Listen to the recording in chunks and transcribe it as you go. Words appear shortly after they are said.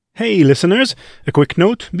Hey listeners, a quick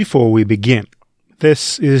note before we begin.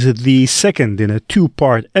 This is the second in a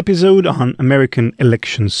two-part episode on American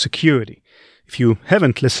election security. If you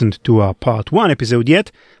haven't listened to our part 1 episode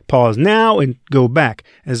yet, pause now and go back,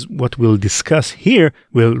 as what we'll discuss here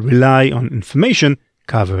will rely on information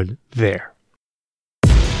covered there.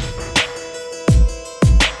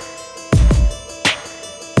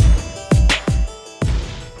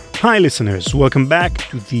 Hi listeners, welcome back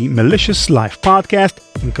to the Malicious Life podcast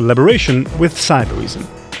in collaboration with Cybereason.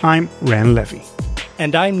 I'm Ran Levy.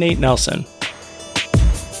 And I'm Nate Nelson.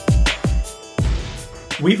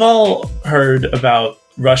 We've all heard about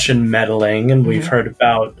Russian meddling, and we've heard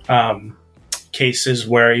about cases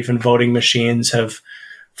where even voting machines have,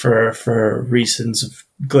 for reasons of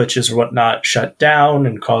glitches or whatnot, shut down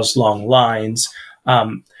and caused long lines.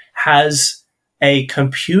 Has a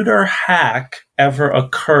computer hack ever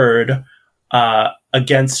occurred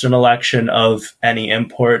against an election of any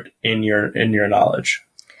import in your knowledge?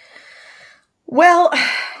 Well,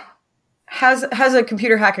 has a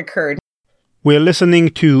computer hack occurred? We're listening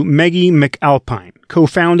to Maggie McAlpine,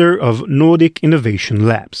 co-founder of Nordic Innovation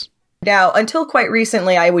Labs. Now, until quite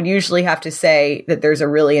recently, I would usually have to say that there's a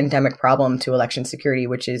really endemic problem to election security,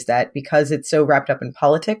 which is that because it's so wrapped up in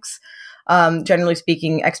politics, generally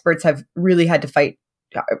speaking, experts have really had to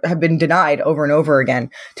have been denied over and over again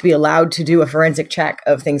to be allowed to do a forensic check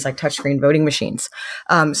of things like touchscreen voting machines.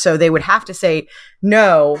 So they would have to say,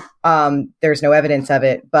 no, there's no evidence of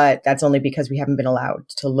it, but that's only because we haven't been allowed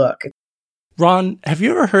to look. Ron, have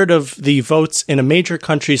you ever heard of the votes in a major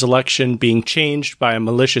country's election being changed by a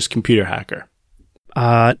malicious computer hacker?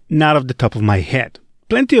 Not off the top of my head.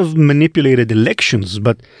 Plenty of manipulated elections,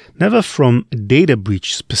 but never from a data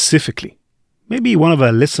breach specifically. Maybe one of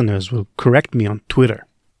our listeners will correct me on Twitter.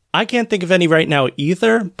 I can't think of any right now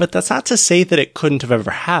either, but that's not to say that it couldn't have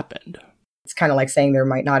ever happened. It's kind of like saying there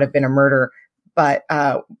might not have been a murder, but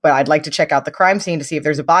I'd like to check out the crime scene to see if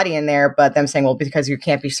there's a body in there, but them saying, well, because you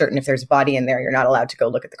can't be certain if there's a body in there, you're not allowed to go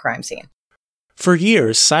look at the crime scene. For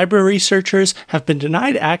years, cyber researchers have been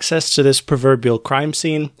denied access to this proverbial crime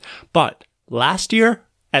scene, but last year,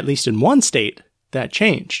 at least in one state, that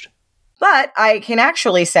changed. But I can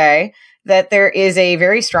actually say that there is a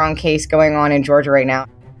very strong case going on in Georgia right now.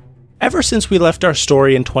 Ever since we left our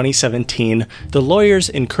story in 2017, the lawyers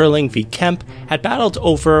in Curling v. Kemp had battled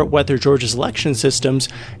over whether Georgia's election systems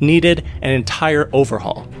needed an entire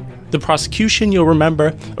overhaul. The prosecution, you'll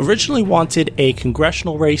remember, originally wanted a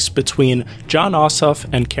congressional race between Jon Ossoff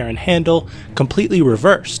and Karen Handel completely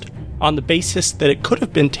reversed, on the basis that it could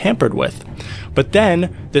have been tampered with. But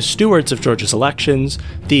then, the stewards of Georgia's elections,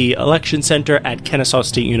 the election center at Kennesaw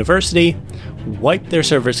State University, wiped their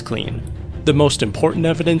servers clean. The most important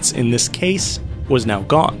evidence in this case was now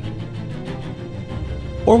gone.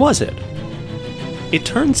 Or was it? It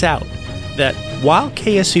turns out that while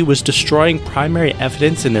KSU was destroying primary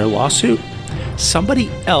evidence in their lawsuit, somebody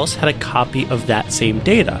else had a copy of that same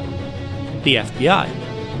data, the FBI.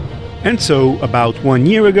 And so, about 1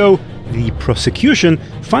 year ago, the prosecution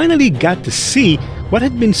finally got to see what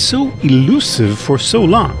had been so elusive for so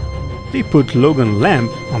long. They put Logan Lamb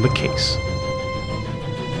on the case.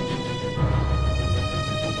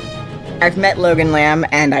 I've met Logan Lamb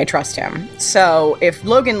and I trust him. So if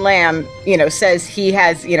Logan Lamb, says he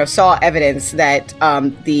has, saw evidence that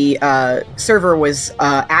the server was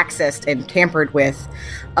accessed and tampered with,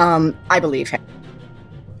 I believe him.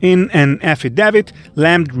 In an affidavit,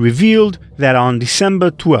 Lamb revealed that on December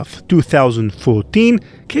 12, 2014,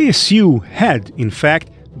 KSU had, in fact,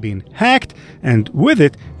 been hacked, and with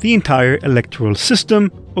it, the entire electoral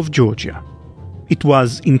system of Georgia. It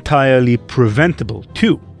was entirely preventable,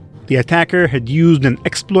 too. The attacker had used an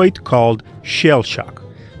exploit called Shellshock.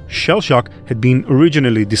 Shellshock had been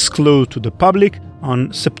originally disclosed to the public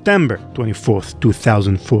on September 24,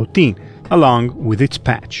 2014, along with its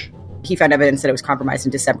patch. He found evidence that it was compromised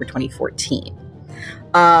in December 2014.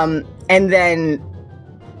 And then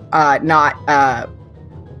not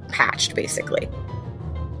patched, basically.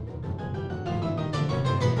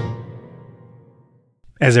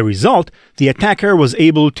 As a result, the attacker was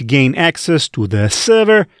able to gain access to the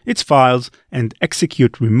server, its files, and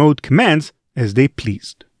execute remote commands as they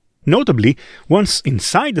pleased. Notably, once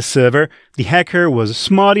inside the server, the hacker was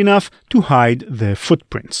smart enough to hide their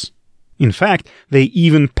footprints. In fact, they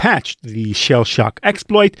even patched the Shellshock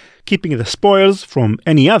exploit, keeping the spoils from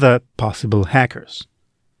any other possible hackers.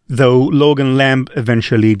 Though Logan Lamb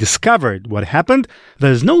eventually discovered what happened,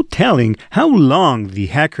 there's no telling how long the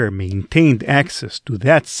hacker maintained access to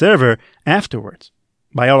that server afterwards.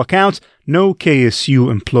 By all accounts, no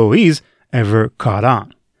KSU employees ever caught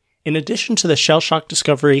on. In addition to the shell shock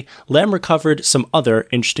discovery, Lamb recovered some other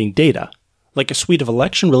interesting data, like a suite of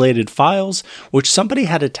election-related files which somebody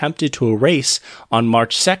had attempted to erase on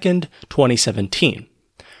March 2nd, 2017.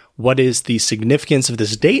 What is the significance of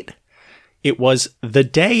this date? It was the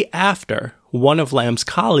day after one of Lamb's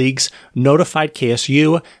colleagues notified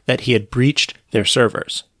KSU that he had breached their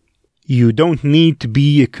servers. You don't need to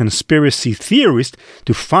be a conspiracy theorist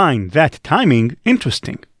to find that timing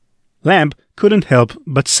interesting. Lamb couldn't help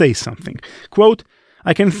but say something. Quote,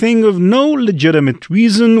 "I can think of no legitimate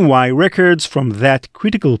reason why records from that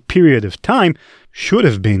critical period of time should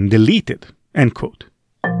have been deleted." End quote.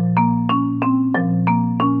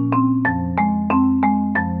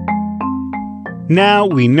 Now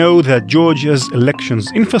we know that Georgia's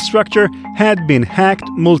elections infrastructure had been hacked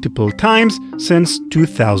multiple times since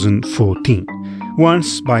 2014.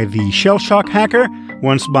 Once by the shell shock hacker,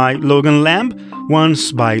 once by Logan Lamb,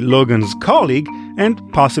 once by Logan's colleague, and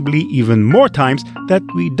possibly even more times that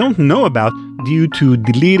we don't know about due to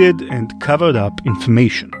deleted and covered up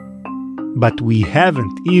information. But we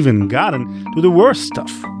haven't even gotten to the worst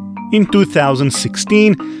stuff. In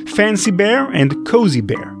 2016, Fancy Bear and Cozy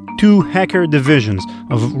Bear, two hacker divisions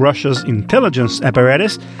of Russia's intelligence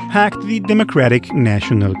apparatus, hacked the Democratic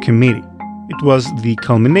National Committee. It was the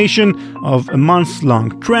culmination of a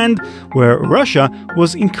month-long trend where Russia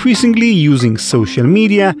was increasingly using social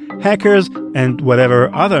media, hackers, and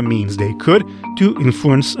whatever other means they could to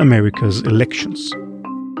influence America's elections.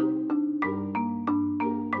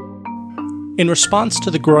 In response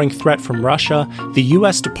to the growing threat from Russia, the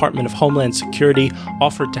U.S. Department of Homeland Security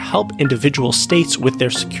offered to help individual states with their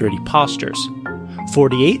security postures.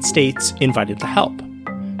 48 states invited the help.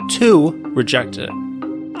 2 rejected it.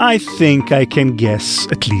 I think I can guess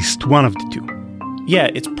at least one of the two. Yeah,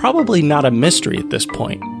 it's probably not a mystery at this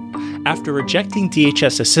point. After rejecting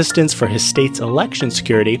DHS assistance for his state's election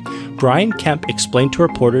security, Brian Kemp explained to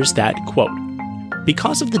reporters that, quote,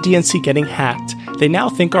 "Because of the DNC getting hacked, they now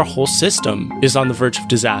think our whole system is on the verge of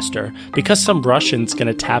disaster because some Russian's going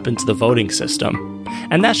to tap into the voting system.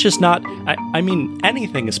 And that's just not, I mean,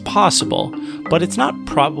 anything is possible, but it's not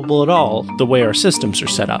probable at all the way our systems are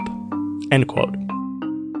set up." End quote.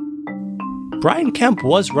 Brian Kemp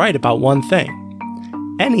was right about one thing.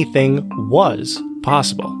 Anything was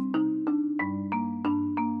possible.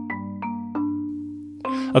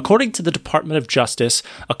 According to the Department of Justice,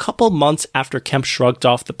 a couple months after Kemp shrugged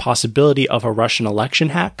off the possibility of a Russian election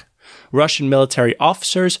hack, Russian military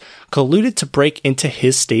officers colluded to break into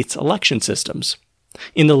his state's election systems.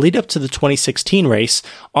 In the lead-up to the 2016 race,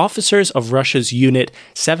 officers of Russia's Unit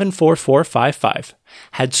 74455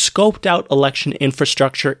 had scoped out election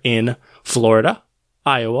infrastructure in Florida,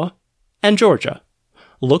 Iowa, and Georgia,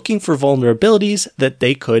 looking for vulnerabilities that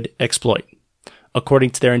they could exploit.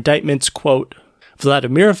 According to their indictments, quote,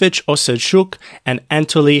 "Vladimirovich Osadchuk and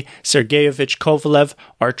Anatoly Sergeyevich Kovalev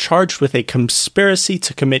are charged with a conspiracy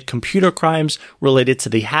to commit computer crimes related to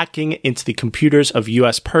the hacking into the computers of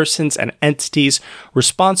U.S. persons and entities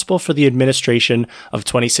responsible for the administration of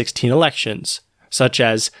 2016 elections, such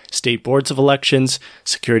as state boards of elections,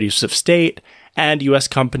 secretaries of state, and U.S.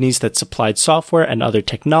 companies that supplied software and other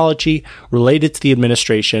technology related to the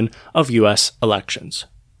administration of U.S. elections."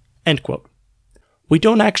 End quote. We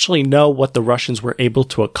don't actually know what the Russians were able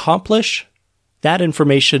to accomplish. That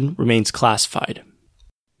information remains classified.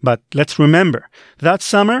 But let's remember, that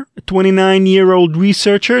summer, a 29-year-old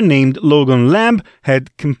researcher named Logan Lamb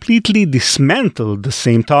had completely dismantled the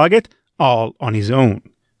same target, all on his own.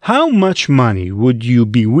 How much money would you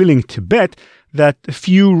be willing to bet that a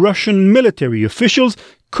few Russian military officials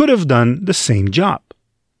could have done the same job?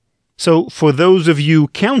 So for those of you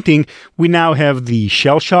counting, we now have the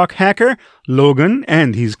shell shock hacker, Logan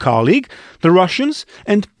and his colleague, the Russians,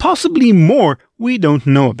 and possibly more we don't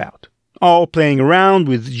know about, all playing around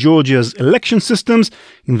with Georgia's election systems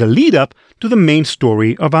in the lead-up to the main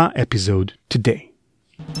story of our episode today.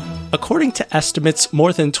 According to estimates,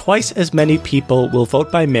 more than twice as many people will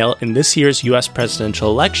vote by mail in this year's U.S. presidential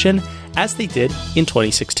election as they did in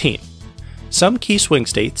 2016. Some key swing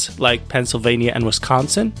states, like Pennsylvania and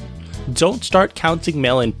Wisconsin, don't start counting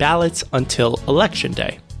mail-in ballots until Election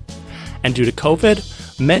Day. And due to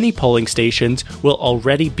COVID, many polling stations will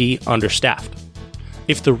already be understaffed.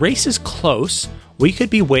 If the race is close, we could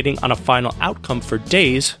be waiting on a final outcome for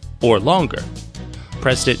days or longer.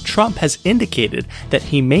 President Trump has indicated that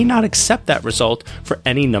he may not accept that result for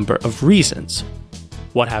any number of reasons.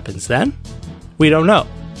 What happens then? We don't know.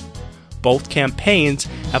 Both campaigns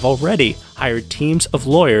have already hired teams of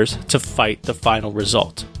lawyers to fight the final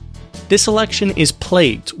result. This election is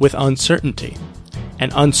plagued with uncertainty,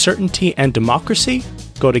 and uncertainty and democracy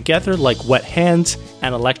go together like wet hands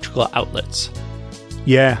and electrical outlets.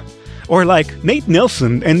 Yeah, or like Nate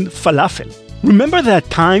Nelson and falafel. Remember that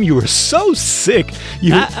time you were so sick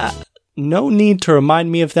No need to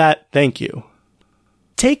remind me of that, thank you.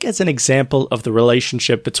 Take as an example of the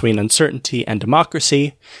relationship between uncertainty and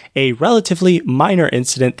democracy, a relatively minor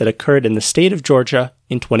incident that occurred in the state of Georgia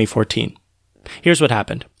in 2014. Here's what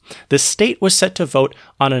happened. The state was set to vote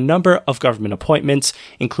on a number of government appointments,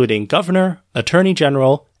 including governor, attorney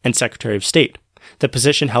general, and secretary of state, the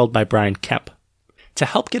position held by Brian Kemp. To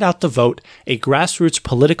help get out the vote, a grassroots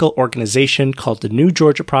political organization called the New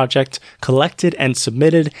Georgia Project collected and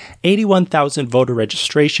submitted 81,000 voter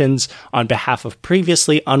registrations on behalf of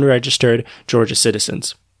previously unregistered Georgia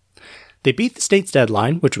citizens. They beat the state's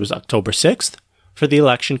deadline, which was October 6th, for the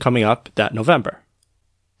election coming up that November.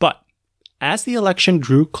 But as the election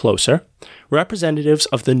drew closer, representatives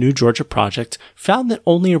of the New Georgia Project found that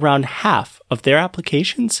only around half of their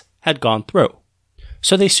applications had gone through.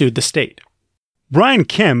 So they sued the state. Brian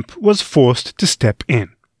Kemp was forced to step in.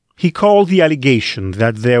 He called the allegation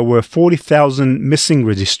that there were 40,000 missing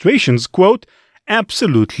registrations, quote,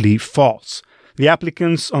 absolutely false. The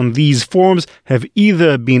applicants on these forms have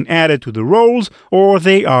either been added to the rolls or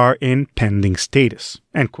they are in pending status,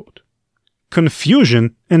 end quote.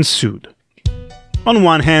 Confusion ensued. On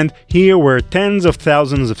one hand, here were tens of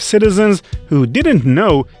thousands of citizens who didn't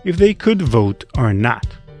know if they could vote or not.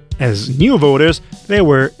 As new voters, they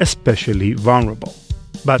were especially vulnerable.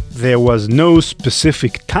 But there was no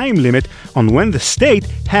specific time limit on when the state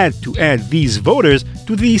had to add these voters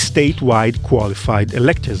to the statewide qualified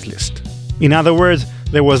electors list. In other words,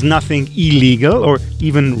 there was nothing illegal or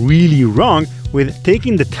even really wrong with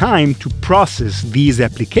taking the time to process these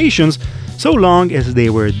applications so long as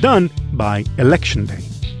they were done by Election Day.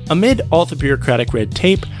 Amid all the bureaucratic red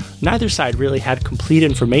tape, neither side really had complete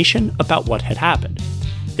information about what had happened.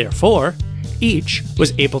 Therefore, each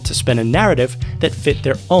was able to spin a narrative that fit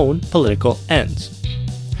their own political ends.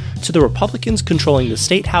 To the Republicans controlling the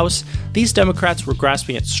state house, these Democrats were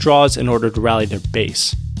grasping at straws in order to rally their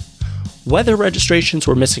base. Whether registrations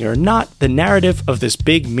were missing or not, the narrative of this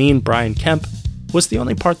big, mean Brian Kemp was the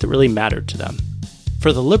only part that really mattered to them.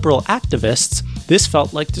 For the liberal activists, this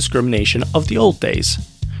felt like discrimination of the old days.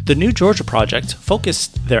 The New Georgia Project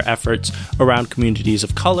focused their efforts around communities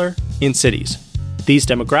of color in cities. These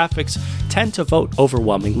demographics tend to vote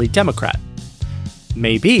overwhelmingly Democrat.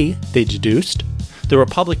 Maybe, they deduced, the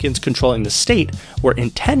Republicans controlling the state were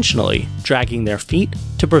intentionally dragging their feet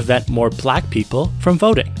to prevent more black people from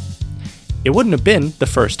voting. It wouldn't have been the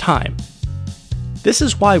first time. This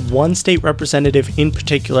is why one state representative in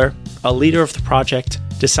particular, a leader of the project,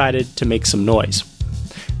 decided to make some noise.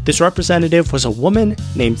 This representative was a woman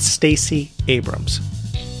named Stacey Abrams.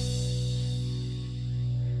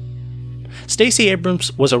 Stacey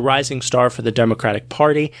Abrams was a rising star for the Democratic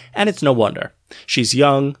Party, and it's no wonder. She's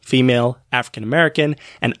young, female, African-American,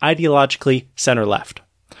 and ideologically center-left.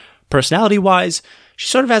 Personality-wise, she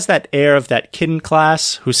sort of has that air of that kid in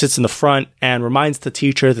class who sits in the front and reminds the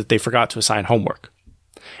teacher that they forgot to assign homework.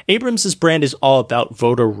 Abrams' brand is all about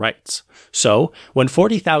voter rights. So, when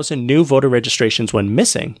 40,000 new voter registrations went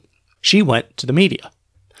missing, she went to the media.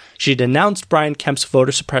 She denounced Brian Kemp's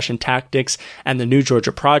voter suppression tactics, and the New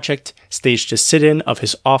Georgia Project staged a sit-in of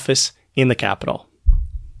his office in the Capitol.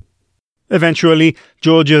 Eventually,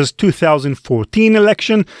 Georgia's 2014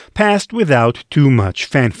 election passed without too much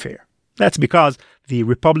fanfare. That's because the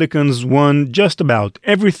Republicans won just about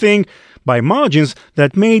everything by margins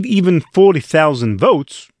that made even 40,000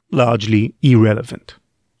 votes largely irrelevant.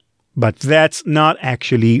 But that's not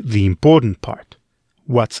actually the important part.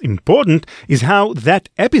 What's important is how that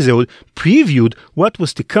episode previewed what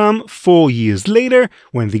was to come 4 years later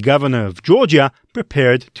when the governor of Georgia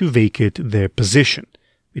prepared to vacate their position.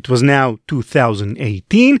 It was now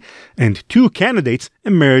 2018, and two candidates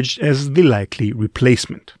emerged as the likely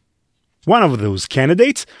replacement. One of those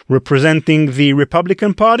candidates, representing the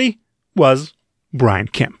Republican Party, was Brian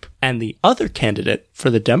Kemp. And the other candidate for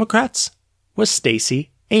the Democrats was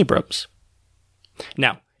Stacey Abrams.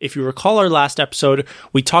 Now, if you recall our last episode,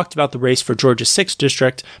 we talked about the race for Georgia's 6th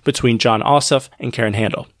district between Jon Ossoff and Karen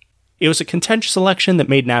Handel. It was a contentious election that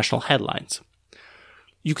made national headlines.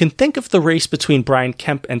 You can think of the race between Brian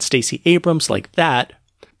Kemp and Stacey Abrams like that,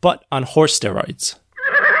 but on horse steroids.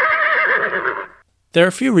 There are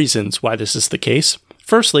a few reasons why this is the case.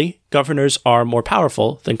 Firstly, governors are more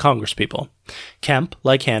powerful than congresspeople. Kemp,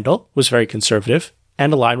 like Handel, was very conservative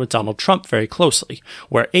and aligned with Donald Trump very closely,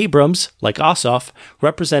 where Abrams, like Ossoff,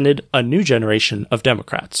 represented a new generation of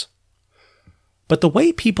Democrats. But the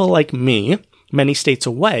way people like me, many states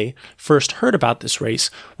away, first heard about this race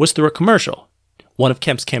was through a commercial. one of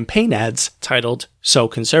Kemp's campaign ads titled "So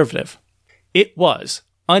Conservative." It was,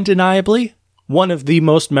 undeniably, one of the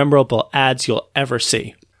most memorable ads you'll ever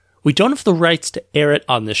see. We don't have the rights to air it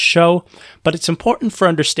on this show, but it's important for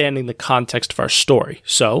understanding the context of our story,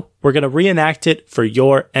 so we're going to reenact it for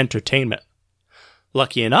your entertainment.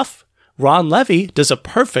 Lucky enough, Ron Levy does a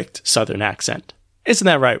perfect Southern accent. Isn't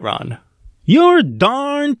that right, Ron? You're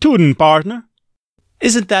darn tootin', partner.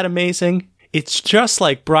 Isn't that amazing? It's just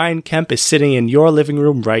like Brian Kemp is sitting in your living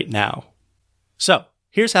room right now. So,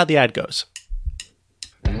 here's how the ad goes.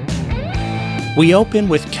 We open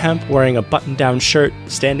with Kemp wearing a button-down shirt,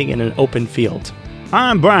 standing in an open field.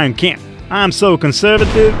 I'm Brian Kemp. I'm so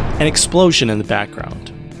conservative. An explosion in the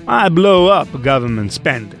background. I blow up government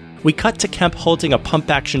spending. We cut to Kemp holding a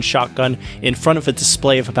pump-action shotgun in front of a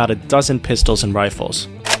display of about a dozen pistols and rifles.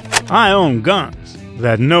 I own guns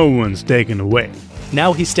that no one's taken away.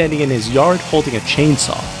 Now he's standing in his yard holding a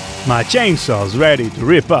chainsaw. My chainsaw's ready to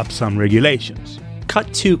rip up some regulations.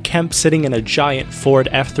 Cut to Kemp sitting in a giant Ford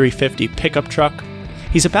F-350 pickup truck.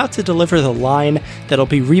 He's about to deliver the line that'll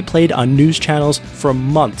be replayed on news channels for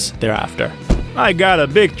months thereafter. I got a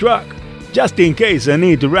big truck, just in case I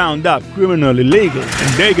need to round up criminal illegals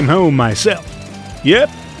and take them home myself. Yep,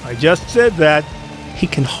 I just said that. He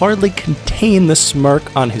can hardly contain the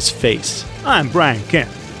smirk on his face. I'm Brian Kemp.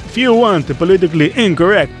 If you want a politically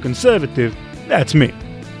incorrect conservative, that's me.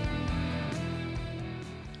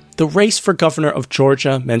 The race for governor of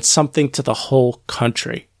Georgia meant something to the whole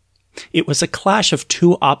country. It was a clash of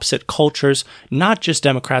two opposite cultures, not just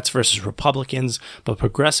Democrats versus Republicans, but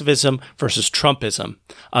progressivism versus Trumpism,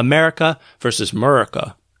 America versus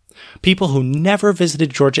Murica. People who never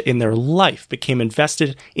visited Georgia in their life became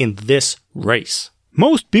invested in this race.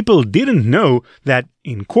 Most people didn't know that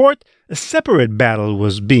in court, a separate battle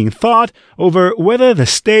was being fought over whether the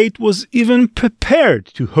state was even prepared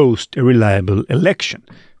to host a reliable election,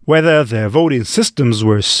 whether their voting systems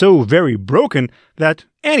were so very broken that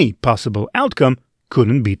any possible outcome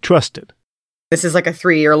couldn't be trusted. This is like a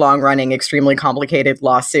 3-year long running, extremely complicated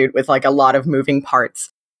lawsuit with like a lot of moving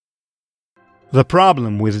parts. The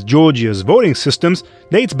problem with Georgia's voting systems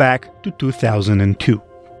dates back to 2002.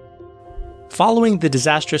 Following the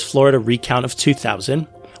disastrous Florida recount of 2000,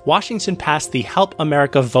 Washington passed the Help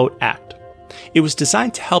America Vote Act. It was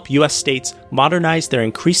designed to help U.S. states modernize their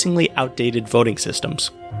increasingly outdated voting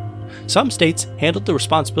systems. Some states handled the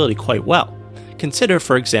responsibility quite well. Consider,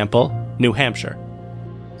 for example, New Hampshire.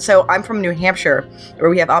 So I'm from New Hampshire, where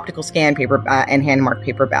we have optical scan paper and hand-marked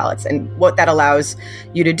paper ballots. And what that allows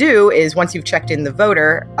you to do is once you've checked in the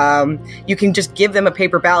voter, you can just give them a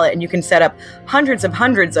paper ballot and you can set up hundreds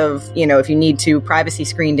of, if you need to, privacy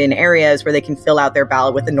screened in areas where they can fill out their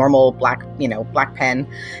ballot with a normal black pen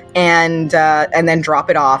and then drop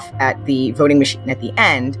it off at the voting machine at the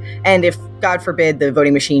end. And if, God forbid, the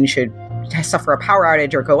voting machine should suffer a power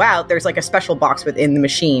outage or go out, there's like a special box within the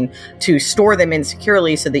machine to store them in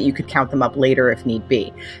securely so that you could count them up later if need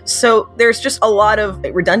be. So there's just a lot of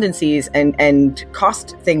redundancies and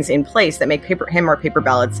cost things in place that make hand-marked paper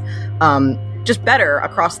ballots just better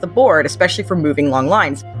across the board, especially for moving long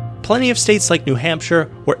lines. Plenty of states like New Hampshire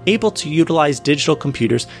were able to utilize digital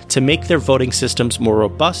computers to make their voting systems more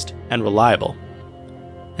robust and reliable.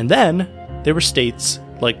 And then there were states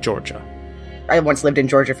like Georgia. I once lived in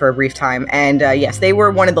Georgia for a brief time, and yes, they were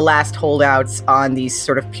one of the last holdouts on these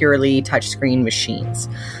sort of purely touchscreen machines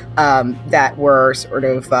that were sort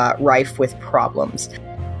of rife with problems.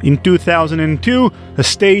 In 2002, the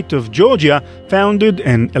state of Georgia founded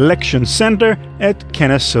an election center at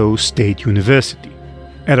Kennesaw State University.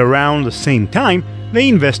 At around the same time, they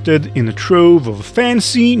invested in a trove of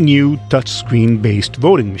fancy new touchscreen-based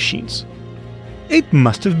voting machines. It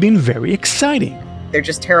must have been very exciting. They're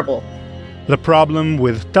just terrible. The problem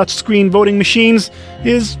with touchscreen voting machines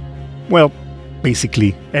is, well,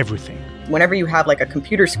 basically everything. Whenever you have like a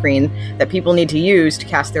computer screen that people need to use to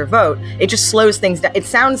cast their vote, it just slows things down. It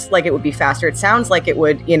sounds like it would be faster. It sounds like it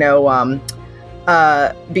would,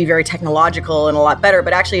 be very technological and a lot better,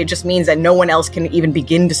 but actually it just means that no one else can even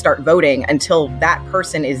begin to start voting until that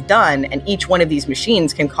person is done, and each one of these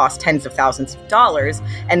machines can cost tens of thousands of dollars,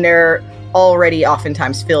 and they're already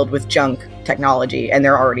oftentimes filled with junk technology, and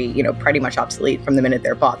they're already, pretty much obsolete from the minute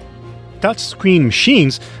they're bought. Touchscreen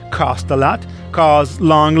machines cost a lot, cause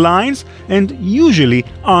long lines, and usually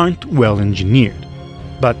aren't well engineered.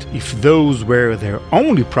 But if those were their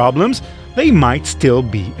only problems, they might still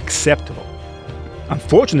be acceptable.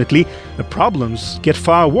 Unfortunately, the problems get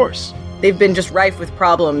far worse. They've been just rife with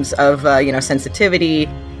problems of, sensitivity.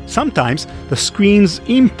 Sometimes the screens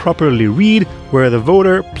improperly read where the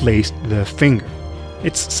voter placed the finger.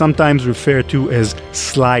 It's sometimes referred to as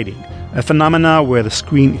sliding, a phenomena where the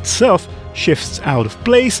screen itself shifts out of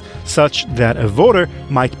place such that a voter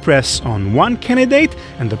might press on one candidate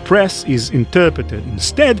and the press is interpreted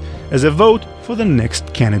instead as a vote for the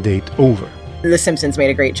next candidate over. The Simpsons made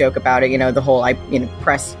a great joke about it, the whole I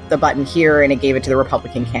press the button here and it gave it to the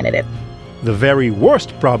Republican candidate. The very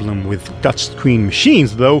worst problem with touchscreen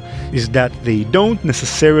machines, though, is that they don't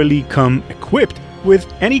necessarily come equipped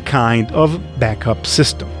with any kind of backup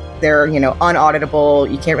system. They're,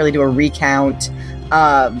 unauditable. You can't really do a recount.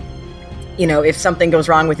 If something goes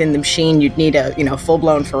wrong within the machine, you'd need a,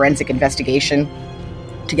 full-blown forensic investigation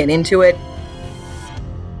to get into it.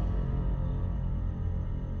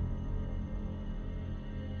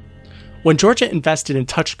 When Georgia invested in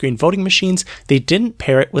touchscreen voting machines, they didn't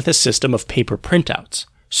pair it with a system of paper printouts.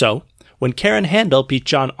 So, when Karen Handel beat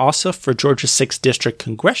Jon Ossoff for Georgia's 6th District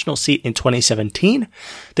congressional seat in 2017,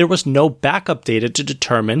 there was no backup data to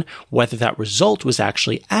determine whether that result was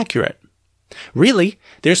actually accurate. Really,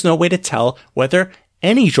 there's no way to tell whether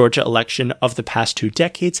any Georgia election of the past 2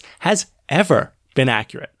 decades has ever been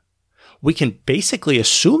accurate. We can basically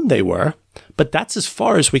assume they were, but that's as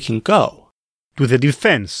far as we can go. To the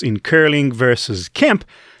defense in Curling versus Kemp,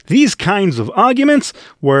 these kinds of arguments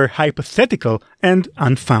were hypothetical and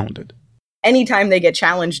unfounded. Anytime they get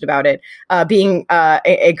challenged about it, being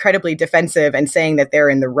incredibly defensive and saying that they're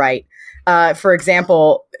in the right. For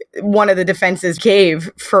example, one of the defenses gave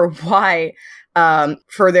for why,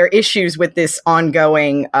 for their issues with this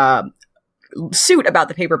ongoing suit about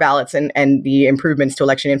the paper ballots and the improvements to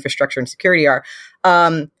election infrastructure and security are,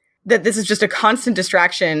 that this is just a constant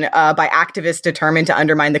distraction by activists determined to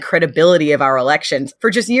undermine the credibility of our elections.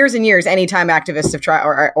 For just years and years, anytime activists have tried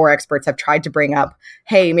or experts have tried to bring up,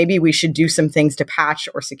 hey, maybe we should do some things to patch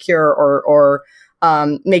or secure or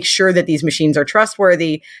make sure that these machines are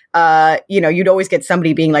trustworthy, you'd always get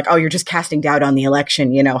somebody being like, oh, you're just casting doubt on the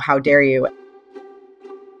election, how dare you?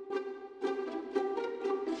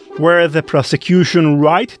 Were the prosecution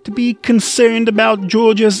right to be concerned about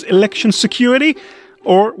Georgia's election security?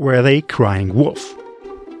 Or were they crying wolf?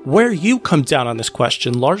 Where you come down on this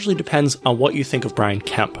question largely depends on what you think of Brian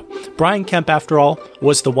Kemp. Brian Kemp, after all,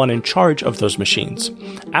 was the one in charge of those machines.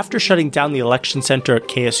 After shutting down the election center at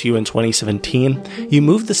KSU in 2017, he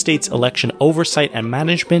moved the state's election oversight and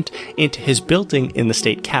management into his building in the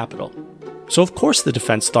state capitol. So of course the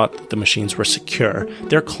defense thought that the machines were secure.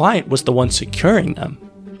 Their client was the one securing them.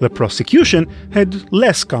 The prosecution had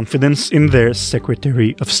less confidence in their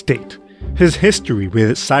Secretary of State. His history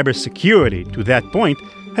with cybersecurity to that point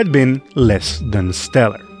had been less than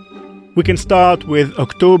stellar. We can start with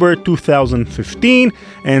October 2015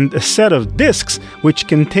 and a set of disks which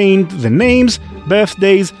contained the names,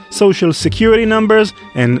 birthdays, social security numbers,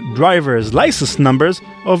 and driver's license numbers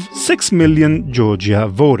of 6 million Georgia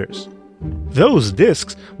voters. Those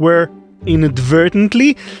disks were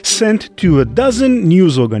inadvertently sent to a dozen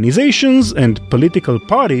news organizations and political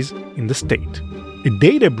parties in the state. A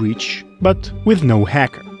data breach, but with no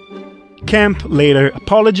hacker. Kemp later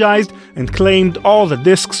apologized and claimed all the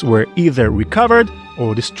disks were either recovered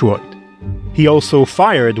or destroyed. He also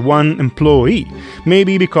fired one employee,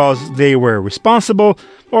 maybe because they were responsible,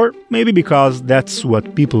 or maybe because that's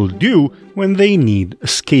what people do when they need a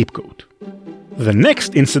scapegoat. The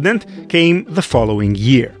next incident came the following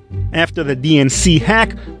year. After the DNC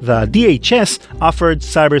hack, the DHS offered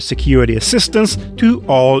cybersecurity assistance to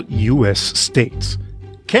all U.S. states.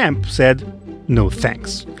 Kemp said, no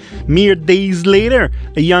thanks. Mere days later,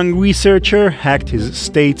 a young researcher hacked his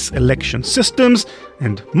state's election systems,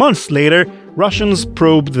 and months later, Russians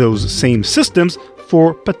probed those same systems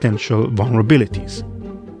for potential vulnerabilities.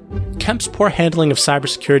 Kemp's poor handling of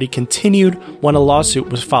cybersecurity continued when a lawsuit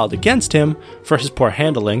was filed against him for his poor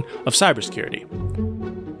handling of cybersecurity.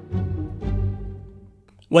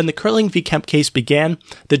 When the Curling v. Kemp case began,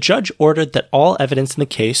 the judge ordered that all evidence in the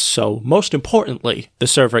case, so most importantly, the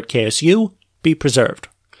server at KSU, be preserved.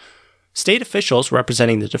 State officials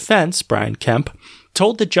representing the defense, Brian Kemp,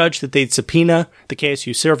 told the judge that they'd subpoena the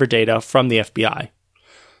KSU server data from the FBI.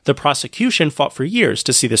 The prosecution fought for years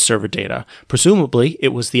to see the server data. Presumably, it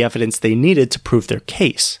was the evidence they needed to prove their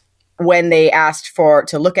case. When they asked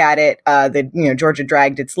to look at it, Georgia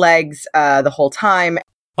dragged its legs the whole time.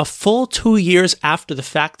 A full 2 years after the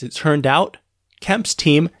fact, it turned out, Kemp's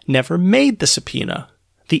team never made the subpoena.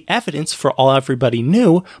 The evidence, for all everybody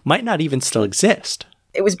knew, might not even still exist.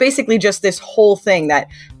 It was basically just this whole thing that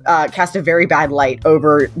cast a very bad light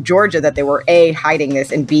over Georgia, that they were A, hiding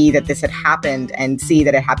this, and B, that this had happened, and C,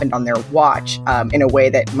 that it happened on their watch in a way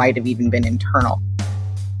that might have even been internal.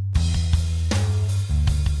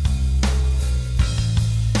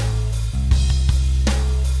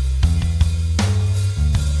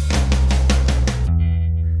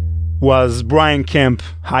 Was Brian Kemp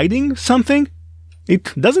hiding something?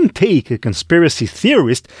 It doesn't take a conspiracy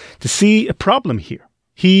theorist to see a problem here.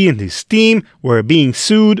 He and his team were being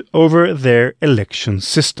sued over their election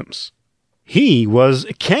systems. He was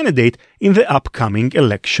a candidate in the upcoming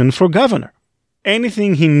election for governor.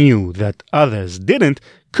 Anything he knew that others didn't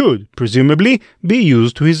could, presumably, be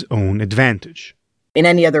used to his own advantage. In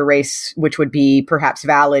any other race, which would be perhaps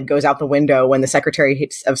valid, goes out the window when the Secretary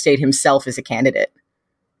of State himself is a candidate.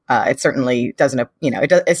 It certainly doesn't,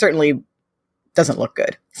 it certainly doesn't look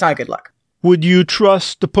good. It's not a good look. Would you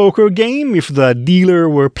trust the poker game if the dealer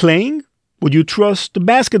were playing? Would you trust the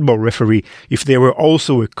basketball referee if they were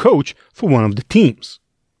also a coach for one of the teams?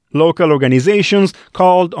 Local organizations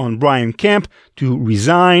called on Brian Kemp to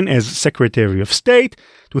resign as Secretary of State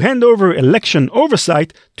to hand over election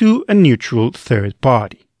oversight to a neutral third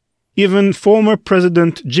party. Even former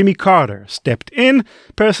President Jimmy Carter stepped in,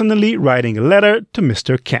 personally writing a letter to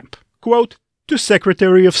Mr. Kemp. Quote, "To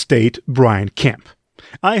Secretary of State Brian Kemp.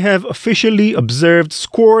 I have officially observed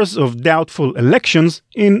scores of doubtful elections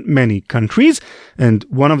in many countries, and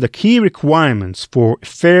one of the key requirements for a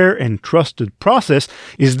fair and trusted process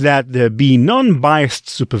is that there be non-biased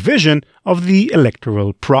supervision of the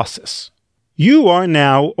electoral process. You are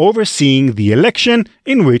now overseeing the election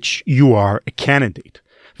in which you are a candidate.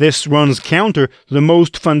 This runs counter to the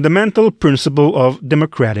most fundamental principle of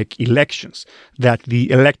democratic elections, that the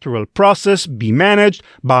electoral process be managed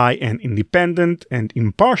by an independent and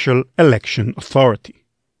impartial election authority.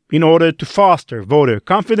 In order to foster voter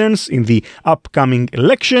confidence in the upcoming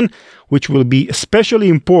election, which will be especially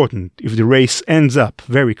important if the race ends up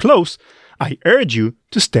very close, I urge you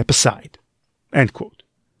to step aside." End quote.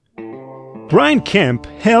 Brian Kemp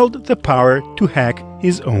held the power to hack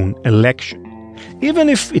his own election. Even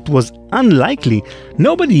if it was unlikely,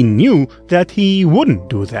 nobody knew that he wouldn't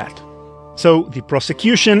do that. So the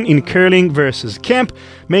prosecution in Curling versus Kemp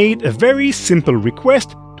made a very simple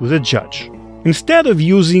request to the judge. Instead of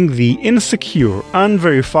using the insecure,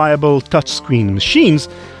 unverifiable touchscreen machines,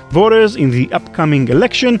 voters in the upcoming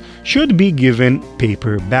election should be given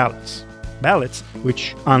paper ballots. Ballots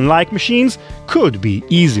which, unlike machines, could be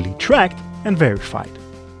easily tracked and verified.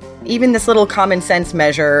 Even this little common sense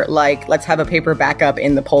measure, like let's have a paper backup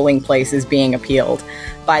in the polling place, is being appealed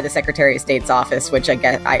by the Secretary of State's office, which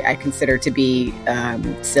I consider to be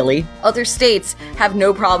silly. Other states have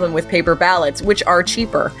no problem with paper ballots, which are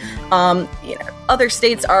cheaper. Other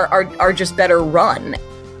states are just better run.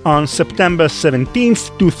 On September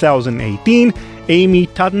 17th, 2018, Amy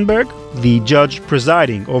Tottenberg, the judge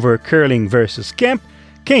presiding over Curling versus Kemp,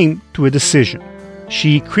 came to a decision.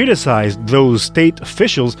 She criticized those state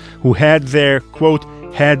officials who had their, quote,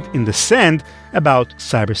 head in the sand about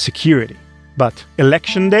cybersecurity. But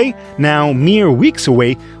Election Day, now mere weeks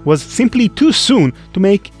away, was simply too soon to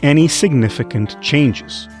make any significant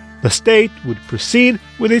changes. The state would proceed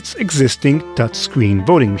with its existing touchscreen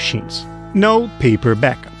voting machines. No paper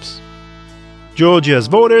backups. Georgia's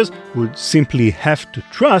voters would simply have to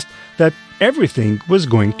trust that everything was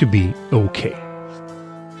going to be okay.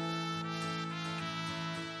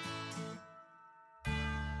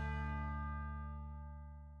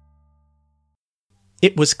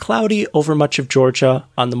 It was cloudy over much of Georgia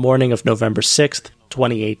on the morning of November 6th,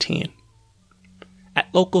 2018. At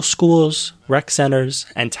local schools, rec centers,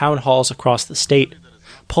 and town halls across the state,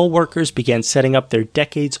 poll workers began setting up their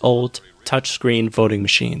decades-old touchscreen voting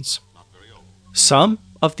machines. Some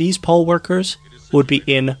of these poll workers would be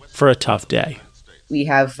in for a tough day. We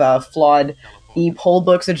have flawed e-poll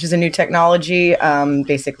books, which is a new technology,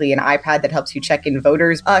 basically an iPad that helps you check in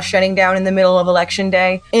voters shutting down in the middle of election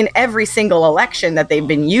day. In every single election that they've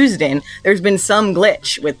been used in, there's been some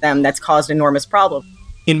glitch with them that's caused enormous problems.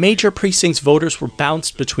 In major precincts, voters were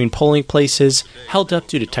bounced between polling places, held up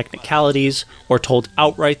due to technicalities, or told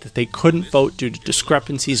outright that they couldn't vote due to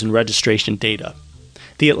discrepancies in registration data.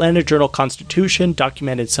 The Atlanta Journal-Constitution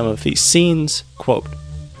documented some of these scenes, quote,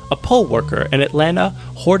 "A poll worker in Atlanta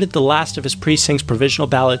hoarded the last of his precinct's provisional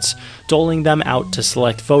ballots, doling them out to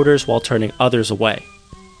select voters while turning others away.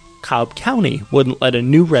 Cobb County wouldn't let a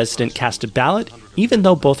new resident cast a ballot, even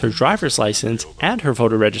though both her driver's license and her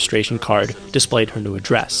voter registration card displayed her new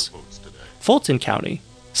address. Fulton County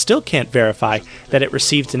still can't verify that it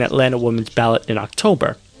received an Atlanta woman's ballot in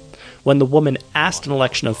October. When the woman asked an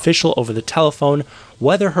election official over the telephone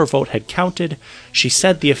whether her vote had counted, she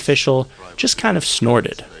said the official just kind of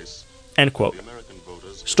snorted." End quote.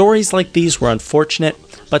 Stories like these were unfortunate,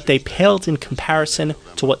 but they paled in comparison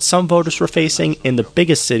to what some voters were facing in the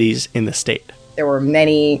biggest cities in the state. There were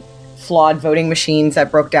many flawed voting machines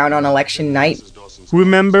that broke down on election night.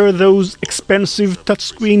 Remember those expensive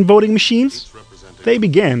touchscreen voting machines? they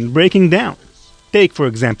began breaking down. Take, for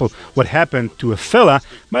example, what happened to a fella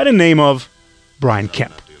by the name of Brian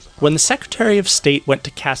Kemp. When the Secretary of State went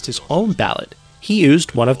to cast his own ballot, he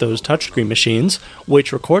used one of those touchscreen machines,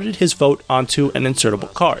 which recorded his vote onto an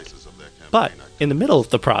insertable card. But in the middle of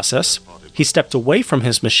the process, he stepped away from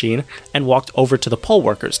his machine and walked over to the poll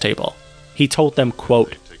workers' table. He told them,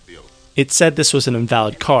 quote, "It said this was an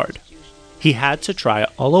invalid card." He had to try it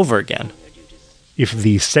all over again. If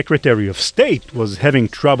the Secretary of State was having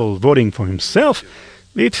trouble voting for himself,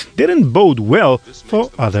 it didn't bode well for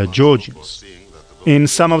other Georgians. In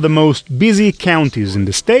some of the most busy counties in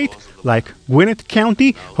the state, like Gwinnett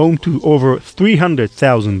County, home to over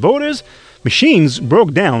 300,000 voters, machines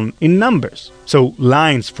broke down in numbers, so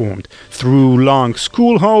lines formed through long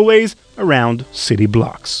school hallways around city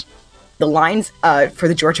blocks. The lines for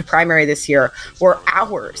the Georgia primary this year were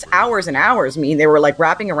hours and hours. I mean, they were like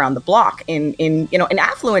wrapping around the block in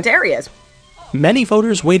affluent areas. Many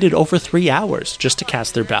voters waited over 3 hours just to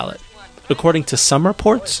cast their ballot. According to some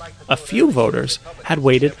reports, a few voters had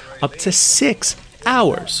waited up to 6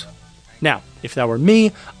 hours. Now, if that were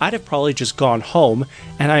me, I'd have probably just gone home,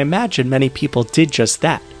 and I imagine many people did just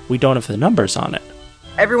that. We don't have the numbers on it.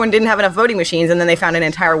 Everyone didn't have enough voting machines, and then they found an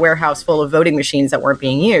entire warehouse full of voting machines that weren't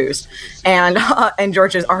being used. And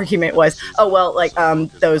Georgia's argument was,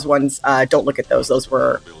 those ones, don't look at those. Those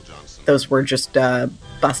were just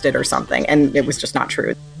busted or something, and it was just not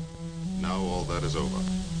true. Now all that is over.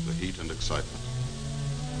 The heat and excitement.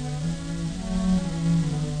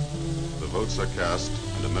 The votes are cast,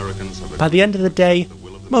 and Americans have... By the end of the day,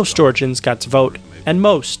 most Georgians got to vote, and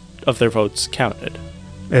most of their votes counted.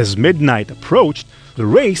 As midnight approached, the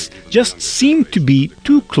race just seemed to be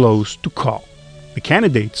too close to call. The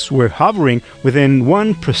candidates were hovering within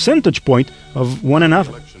 1 percentage point of one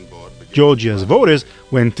another. Georgia's voters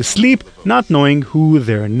went to sleep not knowing who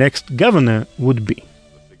their next governor would be.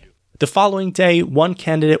 The following day, one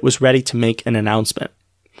candidate was ready to make an announcement.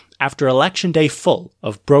 After Election Day full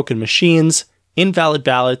of broken machines, invalid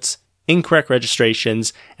ballots, incorrect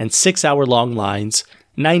registrations, and 6-hour-long lines,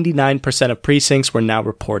 99% of precincts were now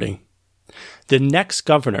reporting. The next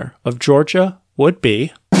governor of Georgia would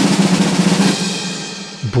be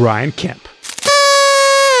Brian Kemp.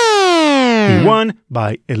 He won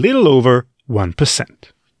by a little over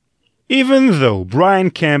 1%. Even though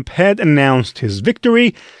Brian Kemp had announced his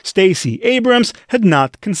victory, Stacey Abrams had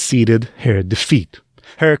not conceded her defeat.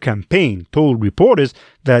 Her campaign told reporters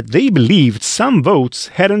that they believed some votes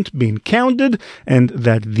hadn't been counted and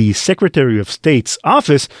that the Secretary of State's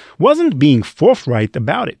office wasn't being forthright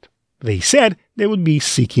about it. They said they would be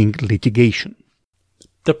seeking litigation.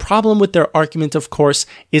 The problem with their argument, of course,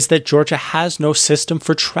 is that Georgia has no system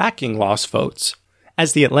for tracking lost votes.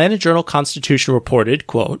 As the Atlanta Journal-Constitution reported,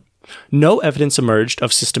 quote, "No evidence emerged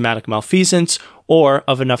of systematic malfeasance or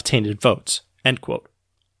of enough tainted votes," end quote.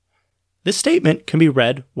 This statement can be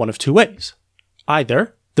read one of two ways.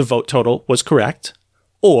 Either the vote total was correct,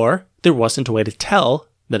 or there wasn't a way to tell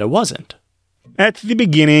that it wasn't. At the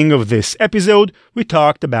beginning of this episode, we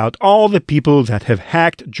talked about all the people that have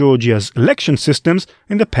hacked Georgia's election systems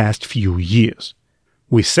in the past few years.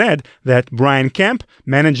 We said that Brian Kemp,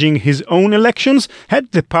 managing his own elections,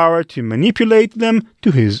 had the power to manipulate them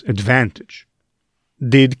to his advantage.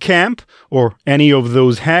 Did Kemp, or any of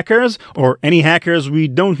those hackers, or any hackers we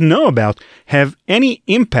don't know about, have any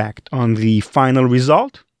impact on the final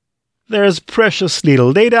result? There's precious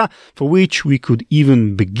little data for which we could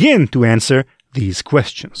even begin to answer these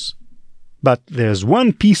questions. But there's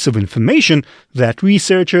one piece of information that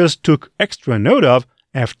researchers took extra note of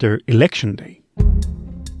after Election Day.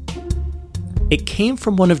 It came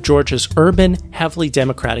from one of Georgia's urban, heavily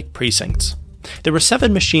Democratic precincts. There were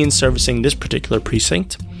 7 machines servicing this particular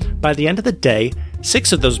precinct. By the end of the day,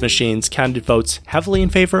 6 of those machines counted votes heavily in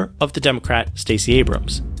favor of the Democrat Stacey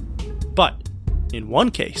Abrams. But in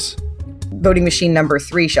one case, voting machine number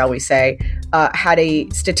 3, shall we say, had a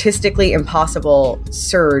statistically impossible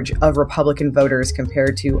surge of Republican voters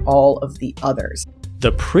compared to all of the others.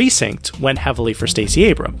 The precinct went heavily for Stacey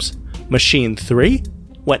Abrams. Machine 3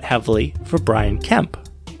 went heavily for Brian Kemp.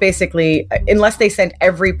 Basically, unless they sent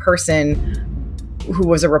every person who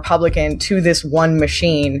was a Republican to this one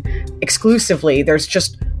machine exclusively, there's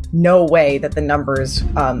just no way that the numbers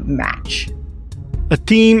match. A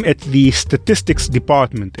team at the statistics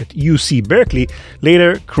department at UC Berkeley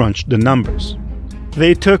later crunched the numbers.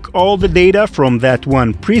 They took all the data from that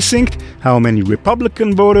one precinct, how many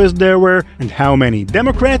Republican voters there were and how many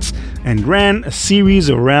Democrats, and ran a series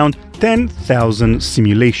of around 10,000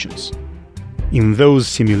 simulations. In those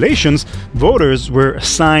simulations, voters were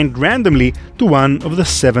assigned randomly to one of the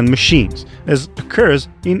 7 machines, as occurs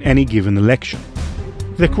in any given election.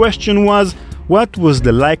 The question was, what was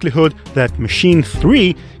the likelihood that Machine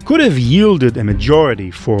 3 could have yielded a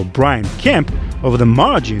majority for Brian Kemp over the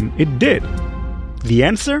margin it did? The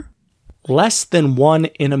answer? Less than 1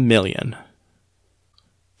 in a million.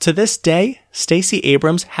 To this day, Stacey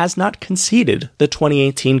Abrams has not conceded the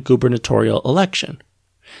 2018 gubernatorial election.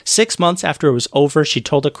 6 months after it was over, she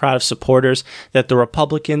told a crowd of supporters that the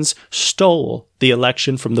Republicans stole the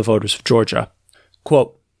election from the voters of Georgia.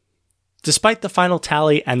 Quote, "Despite the final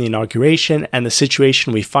tally and the inauguration and the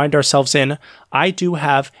situation we find ourselves in, I do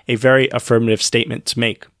have a very affirmative statement to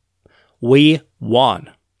make. We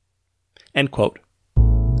won." End quote.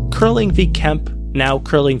 Curling v. Kemp, now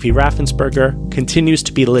Curling v. Raffensperger, continues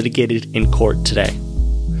to be litigated in court today.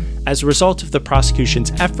 As a result of the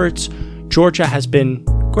prosecution's efforts, Georgia has been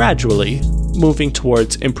gradually moving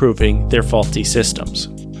towards improving their faulty systems.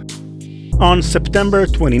 On September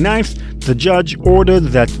 29th, the judge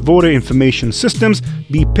ordered that voter information systems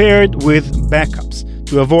be paired with backups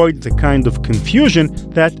to avoid the kind of confusion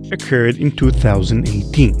that occurred in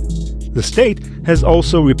 2018. The state has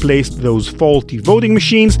also replaced those faulty voting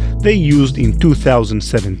machines they used in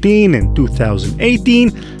 2017 and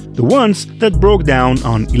 2018, the ones that broke down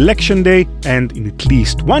on election day and, in at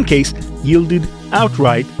least one case, yielded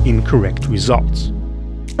outright incorrect results.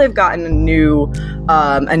 They've gotten a new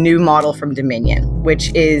model from Dominion,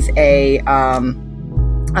 which is a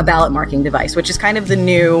ballot marking device, which is kind of the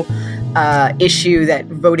new issue that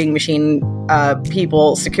voting machine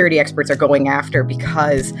people, security experts, are going after,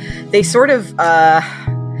 because they sort of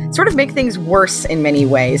make things worse in many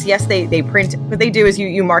ways. Yes, they print. What they do is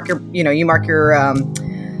you mark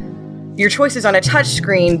your choices on a touch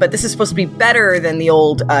screen, but this is supposed to be better than the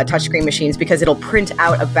old touchscreen machines because it'll print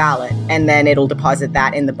out a ballot and then it'll deposit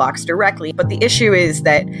that in the box directly. But the issue is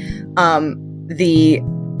that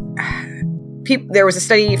there was a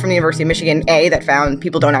study from the University of Michigan, that found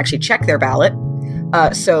people don't actually check their ballot.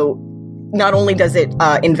 So not only does it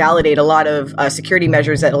invalidate a lot of security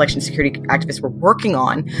measures that election security activists were working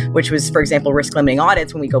on, which was, for example, risk limiting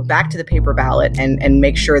audits when we go back to the paper ballot and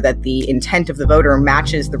make sure that the intent of the voter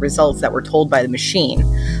matches the results that were told by the machine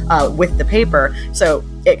with the paper. So,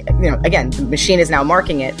 again, the machine is now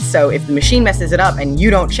marking it. So if the machine messes it up and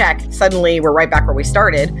you don't check, suddenly we're right back where we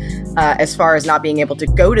started as far as not being able to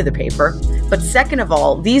go to the paper. But second of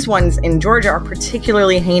all, these ones in Georgia are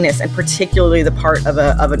particularly heinous and particularly the part of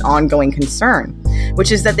an ongoing concern,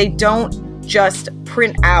 which is that they don't just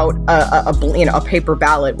print out a paper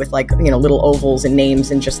ballot with little ovals and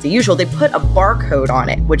names and just the usual. They put a barcode on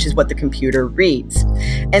it, which is what the computer reads.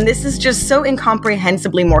 And this is just so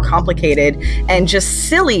incomprehensibly more complicated and just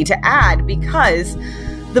silly to add because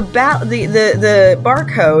the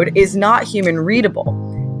barcode is not human readable.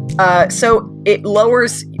 So it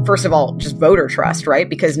lowers, first of all, just voter trust, right?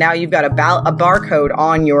 Because now you've got a barcode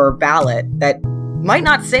on your ballot that might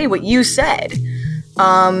not say what you said.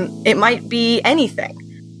 It might be anything.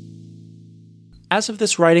 As of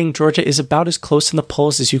this writing, Georgia is about as close in the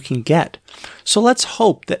polls as you can get. So let's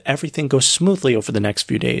hope that everything goes smoothly over the next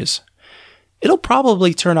few days. It'll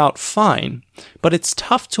probably turn out fine, but it's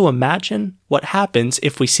tough to imagine what happens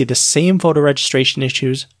if we see the same voter registration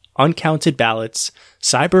issues, uncounted ballots,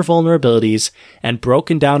 cyber vulnerabilities, and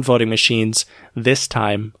broken down voting machines this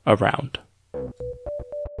time around.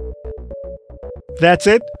 That's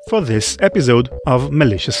it for this episode of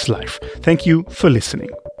Malicious Life. Thank you for listening.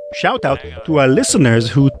 Shout out to our listeners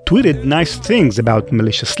who tweeted nice things about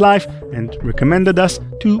Malicious Life and recommended us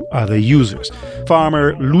to other users.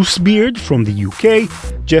 Farmer Loosebeard from the UK,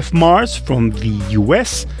 Jeff Mars from the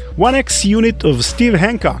US, 1X unit of Steve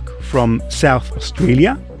Hancock from South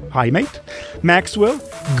Australia, hi mate, Maxwell,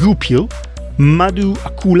 Goopil, Madhu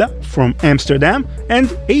Akula from Amsterdam, and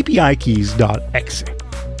APIKeys.exe.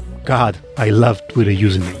 God, I love Twitter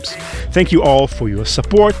usernames. Thank you all for your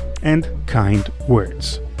support and kind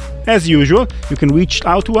words. As usual, you can reach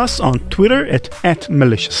out to us on Twitter at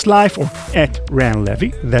 @maliciouslife or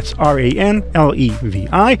 @ranlevi, that's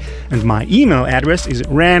RANLEVI, and my email address is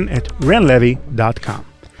ran@ranlevi.com.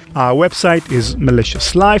 Our website is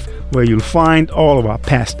Malicious Life, where you'll find all of our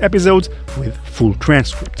past episodes with full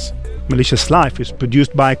transcripts. Malicious Life is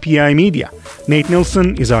produced by PI Media. Nate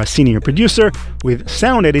Nilsson is our senior producer, with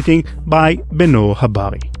sound editing by Benor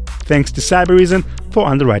Habari. Thanks to Cybereason for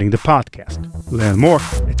underwriting the podcast. Learn more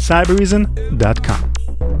at cybereason.com.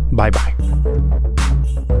 Bye-bye.